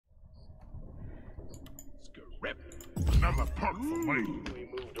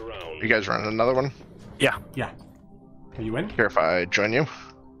You guys running another one? Yeah. Yeah. Are you in? Here if I join you.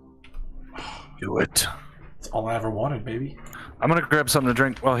 Do it. It's all I ever wanted, baby. I'm gonna grab something to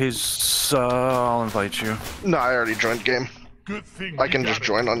drink while he's. I'll invite you. No, I already joined game. Good thing I can just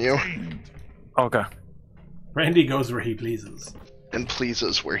join on you. Okay. Randy goes where he pleases. And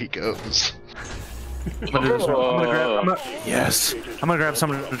pleases where he goes. I'm gonna do this one. Yes. I'm gonna grab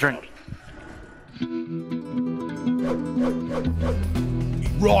something to drink.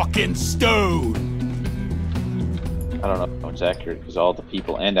 Rock and stone. I don't know if it's accurate because all the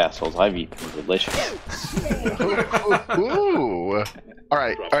people and assholes I've eaten are delicious. Ooh.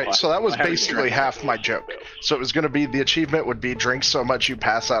 Alright, so that was basically half my joke. So it was gonna be, the achievement would be drink so much you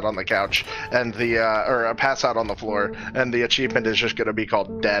pass out on the couch, and pass out on the floor, and the achievement is just gonna be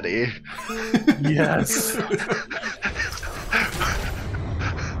called Daddy. Yes.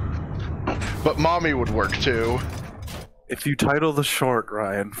 But Mommy would work too. If you title the short,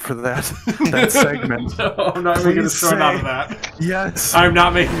 Ryan, for that segment. No, I'm not making a short out of that. Yes. I'm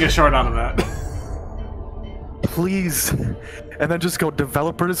not making a short out of that. Please. And then just go,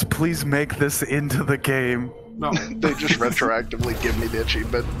 developers, please make this into the game. No. They just retroactively give me the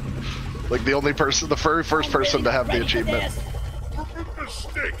achievement. Like the very first person to have the achievement.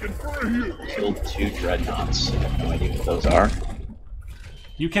 Killed 2 dreadnoughts. I have no idea what those are.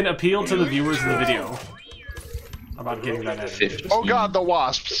 You can appeal to the viewers in the video about getting that edited. Oh god, the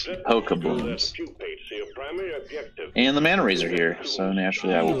wasps! Pokebooms. And the mana rays are here, so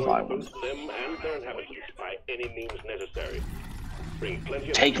naturally I will fly one.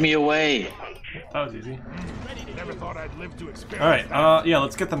 Take me away! That was easy. Alright, yeah,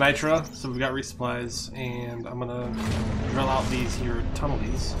 let's get the Nitra. So we've got resupplies, and I'm gonna drill out these here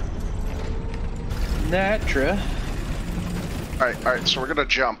tunnelies. Nitra. Alright, so we're gonna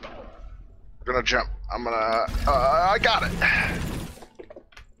jump. I'm gonna, I got it!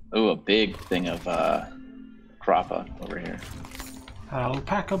 Ooh, a big thing of, Crappa over here.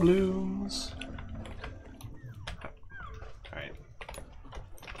 Alpaca blooms. Alright.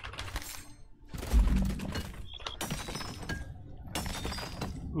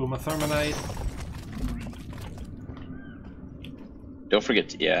 Uma Thermonite. Don't forget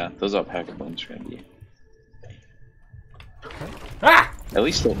to, yeah, those alpaca blooms are gonna be. Ah! At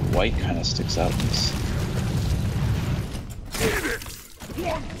least the white kind of sticks out.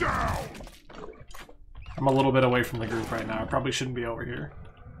 One down. I'm a little bit away from the group right now. I probably shouldn't be over here.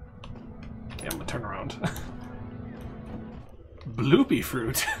 Yeah, I'm gonna turn around. Bloopy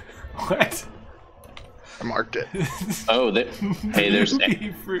fruit? What? I marked it. Oh, hey, there's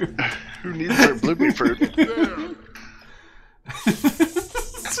Bloopy fruit. Who needs their bloopy fruit?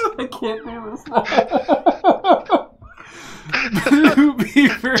 I can't do this. Bloopy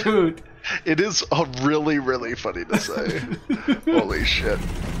fruit. It is really, really funny to say. Holy shit.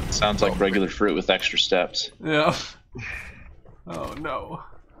 Sounds like regular fruit with extra steps. Yeah. Oh no.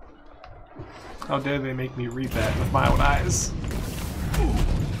 How dare they make me read that with my own eyes?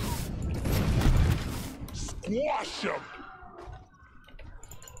 Squash him.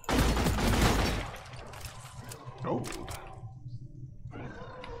 Oh.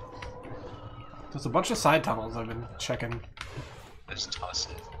 There's a bunch of side tunnels I've been checking. Let's toss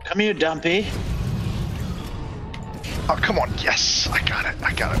it. Come here, Dumpy. Oh, come on. Yes, I got it.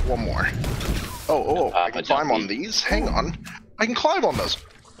 One more. Oh, I can climb on these? Hang on. I can climb on those.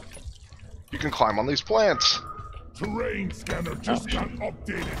 You can climb on these plants. Terrain scanner just got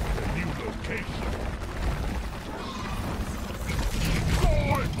updated with a new location.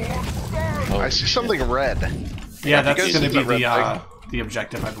 I see something red. Yeah, that's because gonna it's be a red the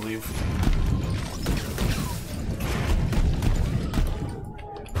objective, I believe.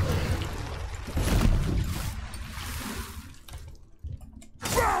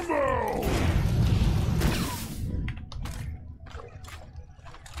 Scramble!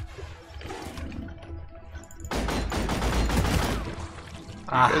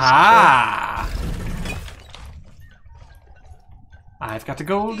 Aha! I've got a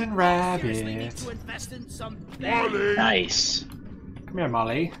golden rabbit. Nice. Come here,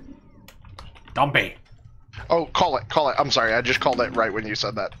 Molly. Dumpy. Oh, call it. I'm sorry, I just called it right when you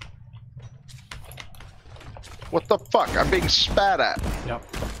said that. What the fuck? I'm being spat at. Yep.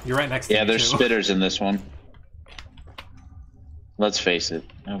 You're right next to me. Yeah, there's too. spitters in this one. Let's face it,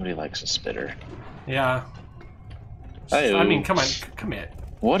 nobody likes a spitter. Yeah. Hey-o. I mean, come on, commit.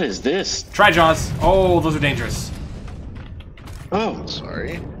 What is this? Try Jaws. Oh, those are dangerous. Oh,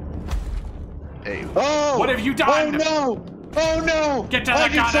 Sorry. Hey. oh! What have you done? Oh no! Oh no! Get to the I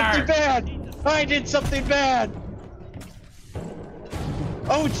did gunner! something bad! I did something bad!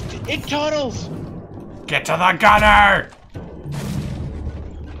 Oh, it tunnels! Get to the gunner!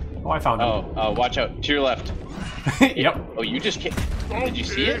 Oh, I found him. Oh, watch out. To your left. Yep. Oh, you just came. Did you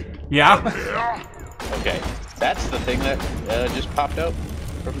see it? Yeah. Okay. That's the thing that just popped out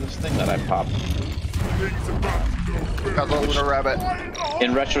from this thing that I popped. Got the lunar rabbit.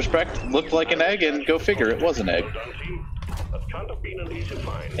 In retrospect, looked like an egg, and go figure, it was an egg.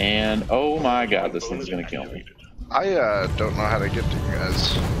 And oh my god, this thing's gonna kill me. I don't know how to get to you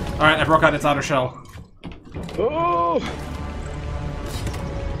guys. Alright, I broke out its outer shell. Oh!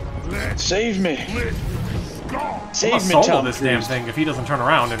 Save me! Save I'm me, gonna solo Tom this damn Cruise. thing if he doesn't turn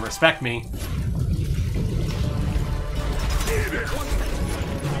around and respect me.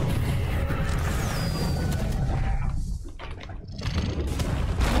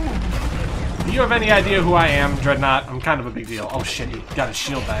 Do you have any idea who I am, Dreadnought? I'm kind of a big deal. Oh shit, he got his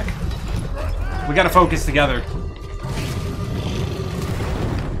shield back. We gotta focus together.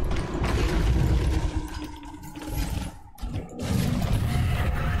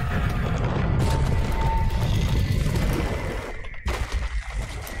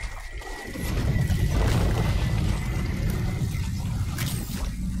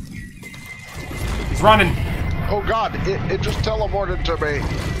 He's running. Oh god, it just teleported to me.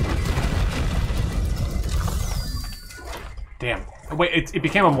 Damn. Wait, it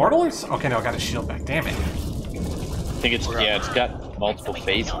became immortal? Or okay, no, I got his shield back. Damn it. I think it's, yeah, it's got multiple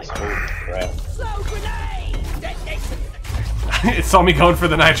phases. Holy crap. It saw me going for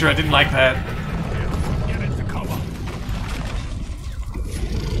the nitro. I didn't like that. Get into cover.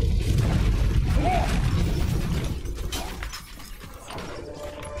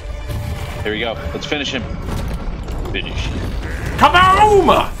 Here we go. Let's finish him. Finish.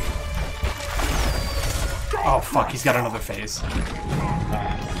 Kaboom! Oh fuck, he's got another phase.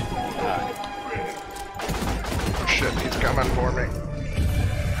 Oh shit, he's coming for me.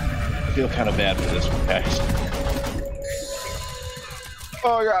 I feel kind of bad for this one, guys.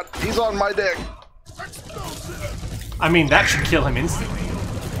 Oh god, he's on my dick. I mean, that should kill him instantly.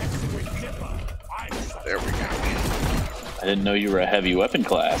 There we go. I didn't know you were a heavy weapon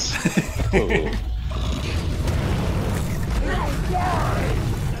class. Whoa.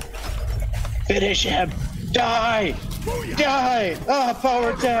 Finish him! Die! Die! Ah,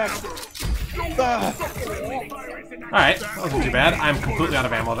 power attack! Ah. Alright, that wasn't too bad. I'm completely out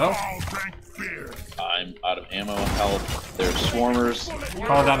of ammo though. I'm out of ammo and health. There's swarmers.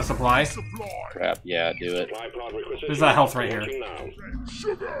 Calling down a supply. Crap, yeah, do it. There's that health right here.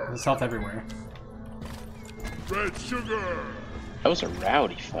 There's health everywhere. Red sugar. That was a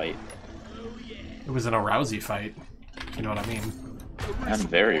rowdy fight. It was an arousy fight. You know what I mean? I'm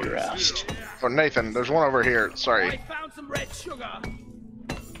very aroused. Oh Nathan, there's one over here. Sorry. Found some red sugar.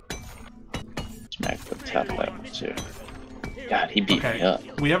 Smack the top level too. God, he beat me up.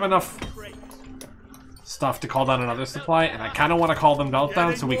 Okay, we have enough stuff to call down another supply, and I kind of want to call them both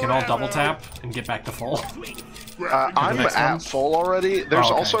down so we can all double tap and get back to full. I'm next at one? full already. There's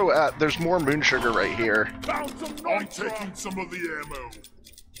Oh, okay. also there's more moon sugar right here. Found some I'm taking some of the ammo.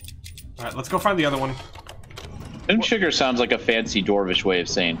 Alright, let's go find the other one. Moon sugar sounds like a fancy dwarvish way of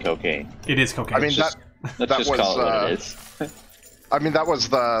saying cocaine. It is cocaine. I mean Let's that just was, call it what it is. I mean that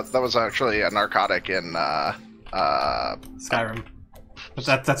was actually a narcotic in Skyrim. But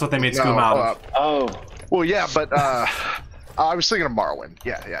that's what they made no, Skooma out of. Oh, well yeah, but I was thinking of Morrowind.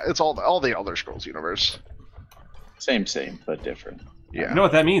 Yeah, it's all the Elder Scrolls universe. same, but different. Yeah. You know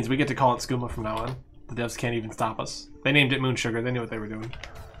what that means? We get to call it Skooma from now on. The devs can't even stop us. They named it Moon Sugar. They knew what they were doing.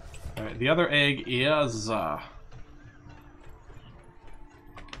 Alright, the other egg is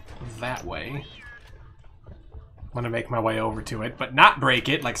that way. I'm gonna make my way over to it, but not break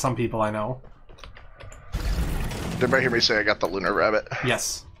it like some people I know. Did anybody hear me say I got the lunar rabbit?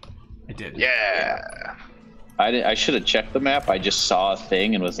 Yes, I did. Yeah. I should have checked the map. I just saw a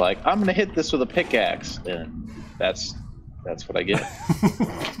thing and was like, I'm gonna hit this with a pickaxe, and that's what I get.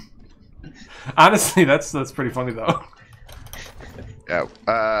 Honestly, that's pretty funny though. Yeah.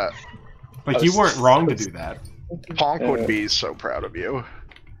 Like you weren't wrong to do that. Honk would be so proud of you.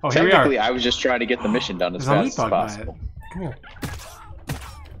 Oh, here we are. Technically, I was just trying to get the mission done as There's a fast meat as bug by it. possible. Come here.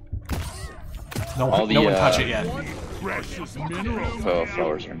 No, All the, no one touch it yet. Precious minerals. Oh,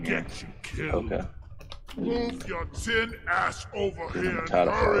 flowers are near. Get you killed. Okay. Move your tin ass over here. and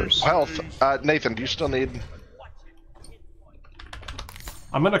Potato hurry, flowers. Health. please. Nathan, do you still need?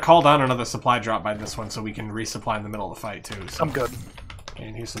 I'm gonna call down another supply drop by this one so we can resupply in the middle of the fight too. So. I'm good.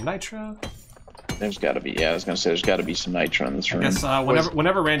 And here's some nitro. There's got to be. Yeah, I was gonna say there's got to be some nitro in this room. I guess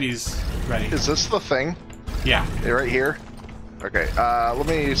whenever Randy's ready. Is this the thing? Yeah. Right here? Okay, let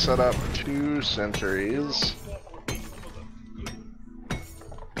me set up 2 sentries.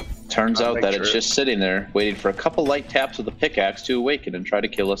 Turns out that it's just sitting there, waiting for a couple light taps of the pickaxe to awaken and try to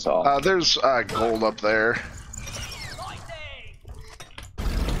kill us all. There's gold up there.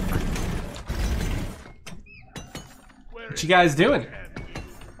 What you guys doing?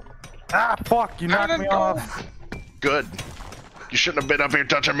 Ah, fuck! You knocked me off. Good. You shouldn't have been up here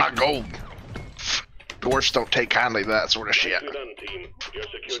touching my gold. Dwarfs don't take kindly to that sort of shit.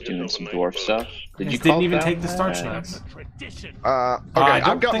 Just doing some dwarf stuff. Did you didn't even take the starch knives? Okay, I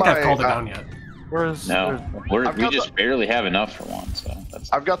don't think I've called it down yet. No, we just barely have enough for one, so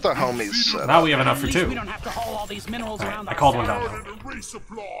that's... I've got the homies set Now up. we have enough for two. We don't have to haul all these minerals around the I called one down.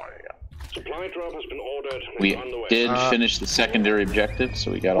 Supply drop has been ordered. We did finish the secondary objective,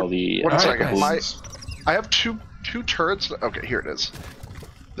 so we got all the... One second. boosts. I have two turrets. Okay, here it is.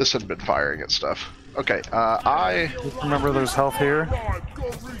 This had been firing at stuff. Okay, I remember there's health here.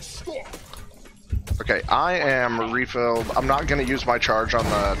 Okay, I am refilled. I'm not going to use my charge on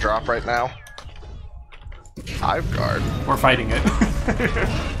the drop right now. Hive guard. We're fighting it.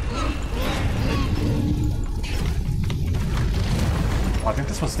 Oh, I think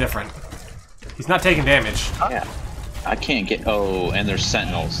this one's different. He's not taking damage. Yeah. I can't get... Oh, and there's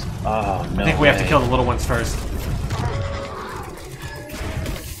sentinels. Oh, no I think we have to kill the little ones first.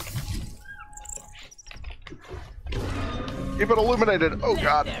 Keep it illuminated. Oh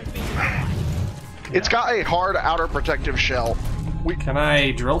god. It's got a hard outer protective shell. Can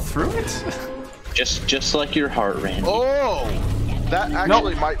I drill through it? Just like your heart, Randy. Oh! That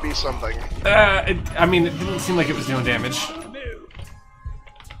actually might be something. I mean, it didn't seem like it was doing damage.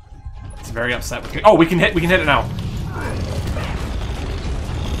 It's very upset with me. Oh, we can hit it now.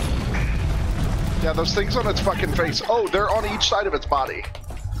 Yeah, those things on its fucking face. Oh, they're on each side of its body.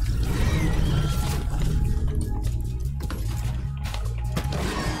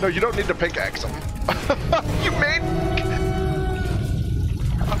 No, you don't need to pickaxe them. You made...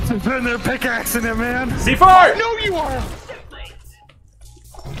 I'm sitting there pickaxing it, man. C4! No, you are!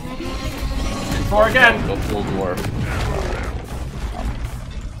 C4 again. Go full dwarf.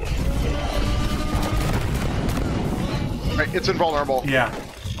 Right, it's invulnerable. Yeah.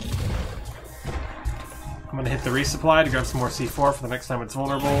 I'm gonna hit the resupply to grab some more C4 for the next time it's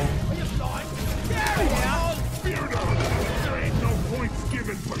vulnerable. There ain't no points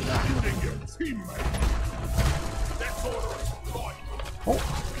given for shooting your teammate. That's order.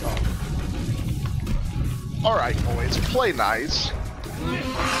 Alright, boys, play nice.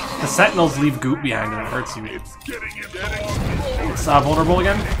 The sentinels leave goop behind and it hurts you. It's getting into It's vulnerable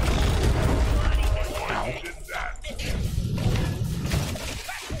again. Ow.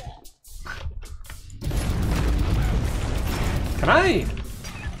 Can I?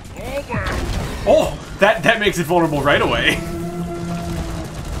 Oh, that makes it vulnerable right away.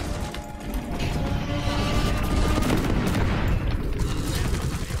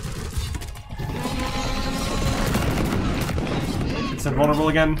 It's invulnerable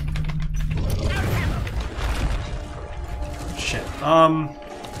again. Shit.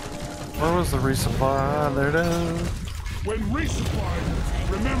 Where was the resupply? There it is. When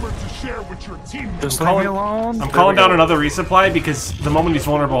resupplying, remember to share with your teammates. Just leave me alone. I'm calling down another resupply because the moment he's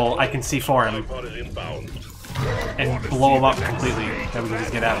vulnerable, I can C4 him and blow him up completely. Then we can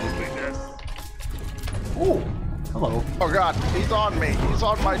just get at him. Ooh, hello. Oh god, he's on me. He's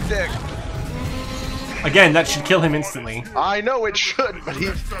on my dick. Again, that should kill him instantly. I know it should, but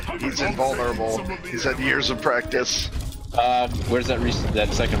he's invulnerable. He's had years of practice. Where's that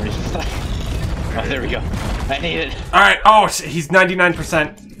second resupply? Oh, there we go. I need it. Alright, oh, he's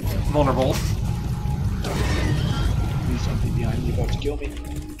 99% vulnerable. Please don't be behind me. You're about to kill me.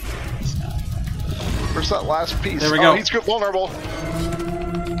 He's not. Where's that last piece? There we go. Oh, he's good vulnerable.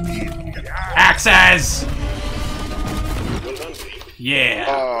 Axes! Yeah.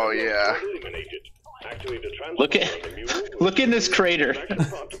 Oh, yeah. Look in this crater.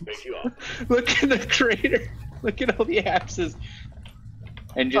 Look in the crater. Look at all the axes.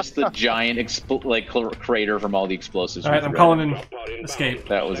 And just the giant crater from all the explosives. Alright, I'm calling in escape.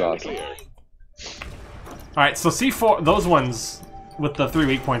 That was awesome. Alright, so C4, those ones with the 3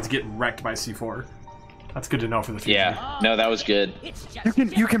 weak points get wrecked by C4. That's good to know for the future. Yeah, no, that was good.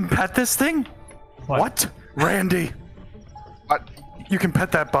 You can pet this thing? What? Randy. What? You can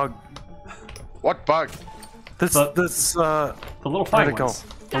pet that bug. What bug? This The little flying go? ones.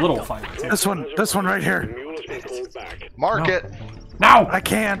 The little flying ones. Yeah. This one right here. Mark No. it. No! I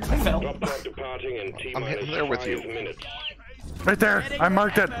can't. I fell. I'm hitting there with you. Right there. I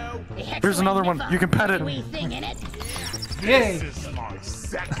marked it. Here's another one. You can pet it. Yay!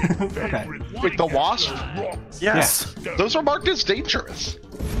 Okay. Wait, the wasp? Yes. Those are marked as dangerous.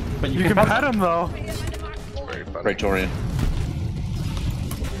 But You can pet him though. Very funny. Praetorian.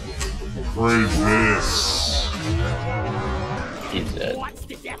 Praise this. He's dead.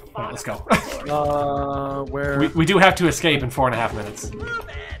 Alright, let's go. Where? We do have to escape in 4.5 minutes.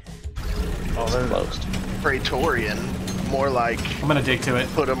 Oh, they're Closed. Praetorian. More like I'm gonna dig to it.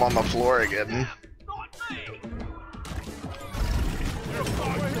 put him on the floor again.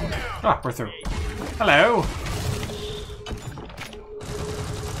 Ah, we're through. Hello.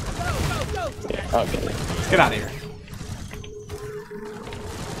 Yeah, okay. Let's get out of here.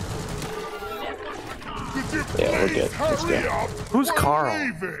 Yeah, we're good. Let's go. Who's Carl?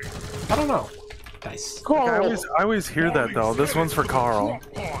 I don't know. Nice. I always hear that though. This one's for Carl.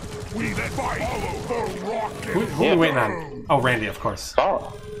 We fight. Follow the rock. Who are we waiting on? Oh, Randy, of course.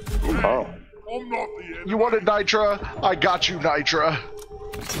 Carl. Carl. I'm not the enemy. You wanted Nitra? I got you, Nitra.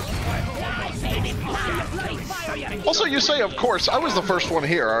 Also, you say, of course. I was the first one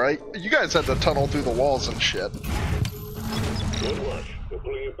here, alright? You guys had to tunnel through the walls and shit. Good work. We're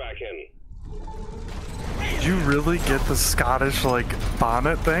pulling you back in. Did you really get the Scottish, like,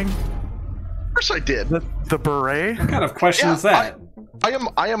 bonnet thing? Of course I did. The beret? What kind of question is that?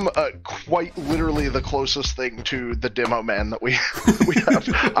 I am quite literally the closest thing to the demo man that we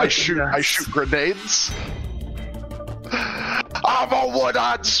have. I shoot grenades. I'm a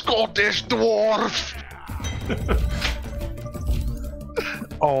one-eyed Scottish dwarf.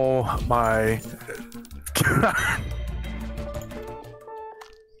 Oh my god.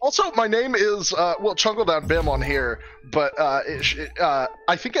 Also, my name is well, Chunkle Down Bim on here, but I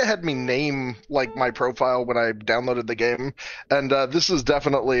think it had me name like my profile when I downloaded the game, and this is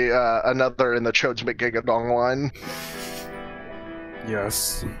definitely another in the Chodes McGigadong line.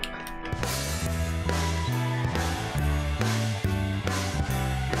 Yes.